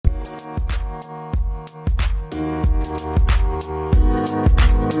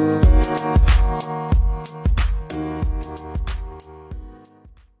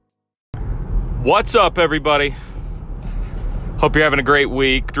What's up, everybody? Hope you're having a great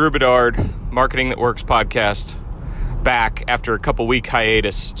week. Drew Bedard, Marketing That Works podcast, back after a couple week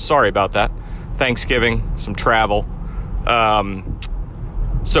hiatus. Sorry about that. Thanksgiving, some travel.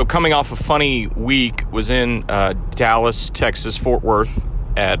 So coming off a funny week, was in Dallas, Texas, Fort Worth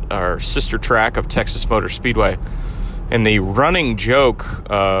at our sister track of Texas Motor Speedway. And the running joke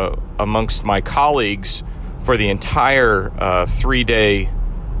amongst my colleagues for the entire 3-day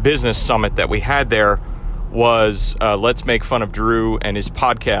business summit that we had there was let's make fun of Drew and his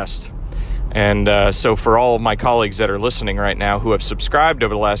podcast. And so for all of my colleagues that are listening right now who have subscribed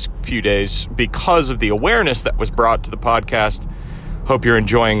over the last few days because of the awareness that was brought to the podcast, hope you're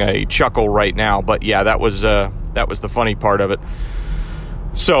enjoying a chuckle right now. But yeah, that was the funny part of it.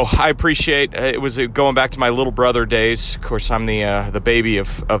 So I appreciate it. Was going back to my little brother days. Of course, I'm the baby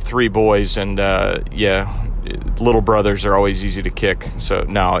of 3 boys, and little brothers are always easy to kick. So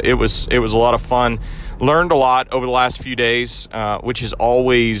no, it was a lot of fun. Learned a lot over the last few days, which is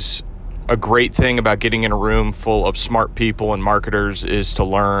always a great thing about getting in a room full of smart people and marketers, is to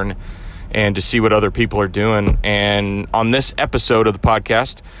learn and to see what other people are doing. And on this episode of the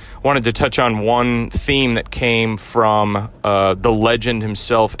podcast, wanted to touch on one theme that came from the legend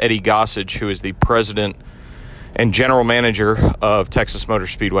himself, Eddie Gossage, who is the president and general manager of Texas Motor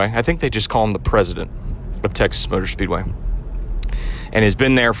Speedway. I think they just call him the president of Texas Motor Speedway, and has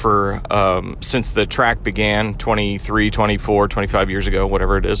been there for since the track began 23, 24, 25 years ago,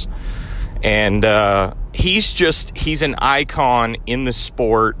 whatever it is. And he's an icon in the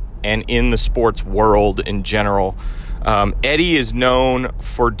sport and in the sports world in general. Eddie is known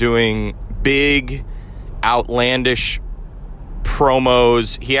for doing big, outlandish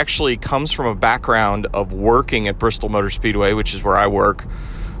promos. He actually comes from a background of working at Bristol Motor Speedway, which is where I work,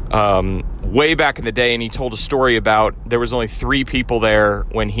 way back in the day. And he told a story about there was only 3 people there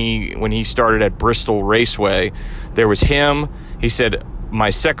when he started at Bristol Raceway. There was him, he said, my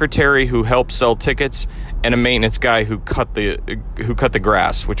secretary who helped sell tickets, and a maintenance guy who cut the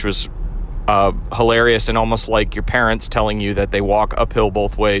grass, which was hilarious, and almost like your parents telling you that they walked uphill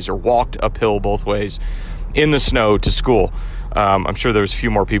both ways in the snow to school. I'm sure there was a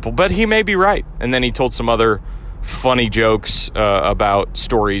few more people, but he may be right. And then he told some other funny jokes about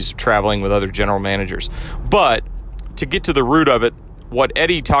stories traveling with other general managers. But to get to the root of it, what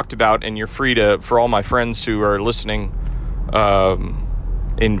Eddie talked about, and you're free to, for all my friends who are listening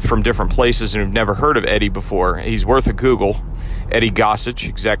from different places and who've never heard of Eddie before, he's worth a Google. Eddie Gossage,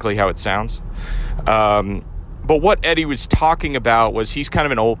 exactly how it sounds. But what Eddie was talking about was, he's kind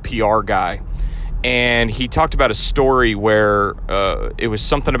of an old PR guy. And he talked about a story where it was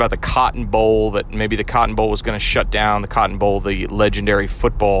something about the Cotton Bowl, that maybe the Cotton Bowl was going to shut down. The Cotton Bowl, the legendary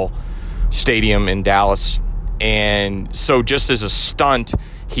football stadium in Dallas. And so just as a stunt,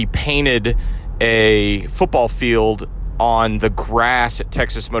 he painted a football field on the grass at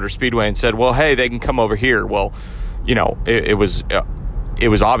Texas Motor Speedway and said, well, hey, they can come over here. Well, you know, it was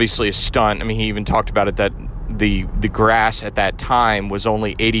obviously a stunt. I mean, he even talked about it that the grass at that time was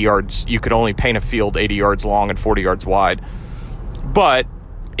only 80 yards. You could only paint a field 80 yards long and 40 yards wide. But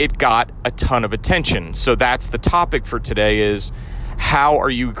it got a ton of attention. So that's the topic for today, is how are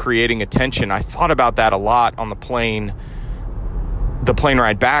you creating attention? I thought about that a lot on the plane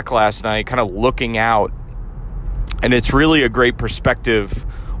ride back last night, kind of looking out. And it's really a great perspective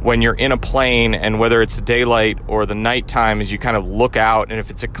when you're in a plane, and whether it's daylight or the nighttime, as you kind of look out, and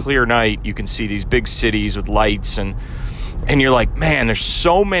if it's a clear night, you can see these big cities with lights, and you're like, man, there's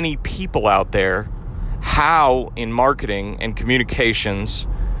so many people out there. How, in marketing and communications,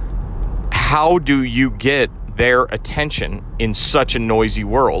 how do you get their attention in such a noisy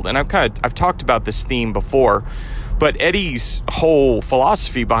world? And I've talked about this theme before, but Eddie's whole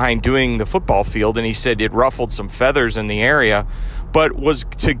philosophy behind doing the football field, and he said it ruffled some feathers in the area, but was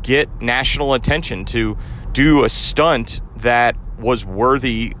to get national attention, to do a stunt that was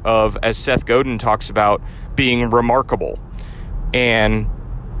worthy of, as Seth Godin talks about, being remarkable. And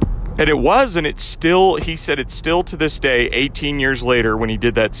it was, and it's still, he said it's still to this day, 18 years later, when he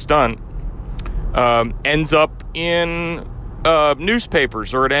did that stunt, ends up in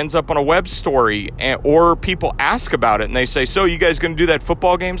newspapers, or it ends up on a web story, or people ask about it and they say, so you guys going to do that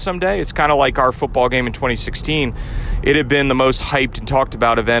football game someday? It's kind of like our football game in 2016. It had been the most hyped and talked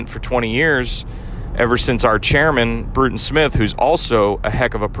about event for 20 years, ever since our chairman, Bruton Smith, who's also a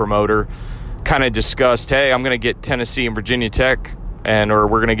heck of a promoter, kind of discussed, hey, I'm going to get Tennessee and Virginia Tech, or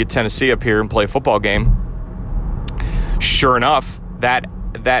we're going to get Tennessee up here and play a football game. Sure enough, that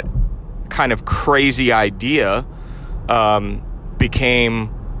kind of crazy idea became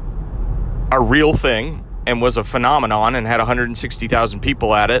a real thing and was a phenomenon and had 160,000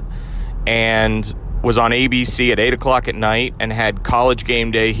 people at it. and was on ABC at 8 o'clock at night and had College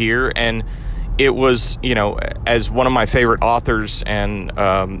Game Day here. And it was, as one of my favorite authors and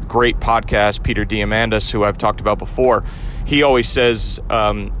great podcast, Peter Diamandis, who I've talked about before, he always says,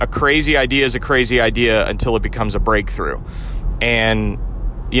 a crazy idea is a crazy idea until it becomes a breakthrough. And,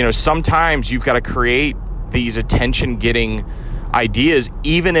 sometimes you've got to create these attention-getting ideas,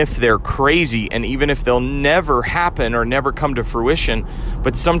 even if they're crazy and even if they'll never happen or never come to fruition.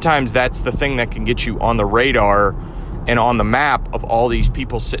 But sometimes that's the thing that can get you on the radar and on the map of all these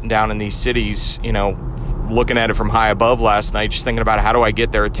people sitting down in these cities, looking at it from high above last night, just thinking about how do I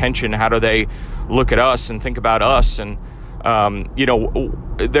get their attention? How do they look at us and think about us? And,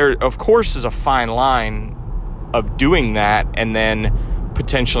 there, of course, is a fine line of doing that and then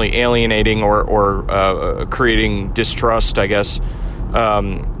potentially alienating or creating distrust, I guess,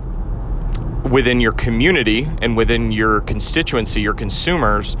 within your community and within your constituency, your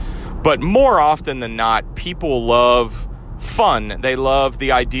consumers. But more often than not, people love fun. They love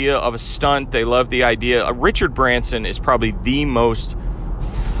the idea of a stunt. They love the idea. Richard Branson is probably the most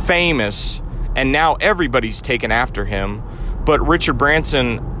famous, and now everybody's taken after him. But Richard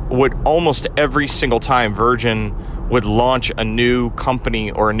Branson would almost every single time Virgin would launch a new company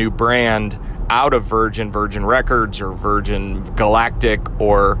or a new brand out of Virgin Records or Virgin Galactic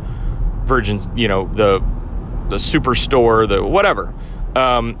or Virgin, the Superstore, the whatever.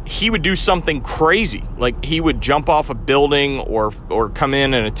 He would do something crazy. Like he would jump off a building or come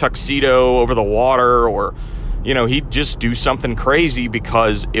in a tuxedo over the water, or, he'd just do something crazy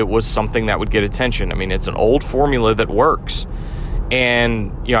because it was something that would get attention. I mean, it's an old formula that works.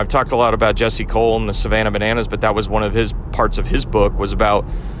 And, I've talked a lot about Jesse Cole and the Savannah Bananas, but that was one of his parts of his book, was about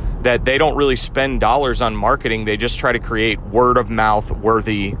that they don't really spend dollars on marketing. They just try to create word of mouth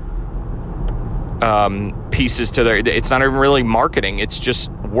worthy pieces to their, it's not even really marketing. It's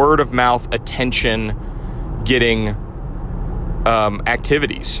just word of mouth attention getting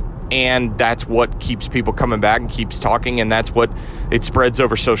activities. And that's what keeps people coming back and keeps talking. And that's what it spreads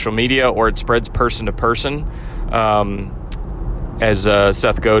over social media, or it spreads person to person. As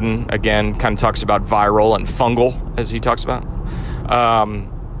Seth Godin, again, kind of talks about viral and fungal, as he talks about.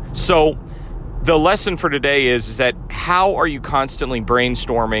 So the lesson for today is that how are you constantly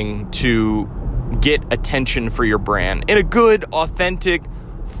brainstorming to get attention for your brand in a good, authentic,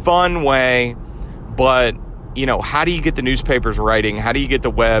 fun way? But, how do you get the newspapers writing? How do you get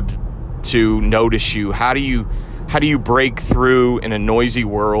the web to notice you? How do you break through in a noisy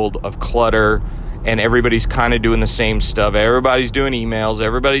world of clutter? And everybody's kind of doing the same stuff. Everybody's doing emails.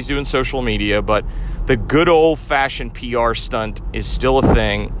 Everybody's doing social media. But the good old-fashioned PR stunt is still a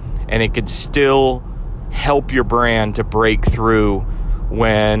thing. And it could still help your brand to break through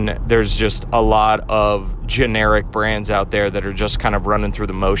when there's just a lot of generic brands out there that are just kind of running through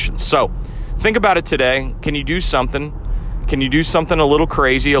the motions. So think about it today. Can you do something? Can you do something a little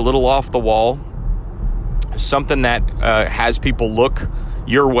crazy, a little off the wall? Something that has people look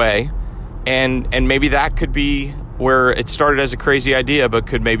your way. And maybe that could be where it started as a crazy idea, but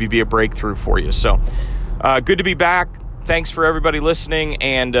could maybe be a breakthrough for you. So good to be back. Thanks for everybody listening,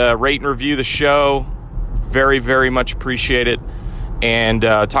 and rate and review the show. Very, very much appreciate it. And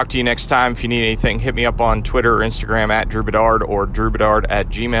talk to you next time. If you need anything, hit me up on Twitter or Instagram at Drew Bedard or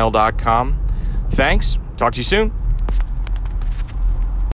drewbedard@gmail.com. Thanks. Talk to you soon.